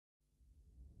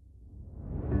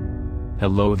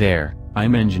Hello there,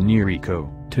 I'm Engineer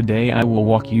Rico. Today I will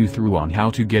walk you through on how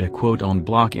to get a quote on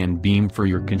block and beam for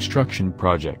your construction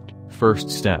project. First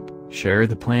step, share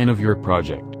the plan of your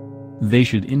project. They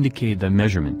should indicate the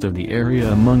measurement of the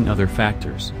area among other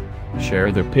factors.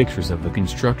 Share the pictures of the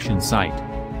construction site.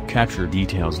 Capture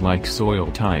details like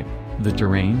soil type, the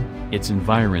terrain, its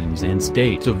environs and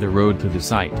state of the road to the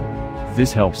site.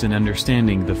 This helps in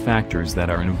understanding the factors that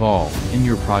are involved in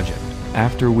your project.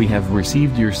 After we have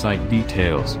received your site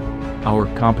details,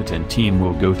 our competent team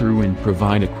will go through and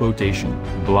provide a quotation.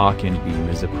 Block and beam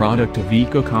is a product of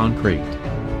Eco Concrete.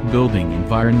 Building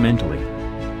environmentally,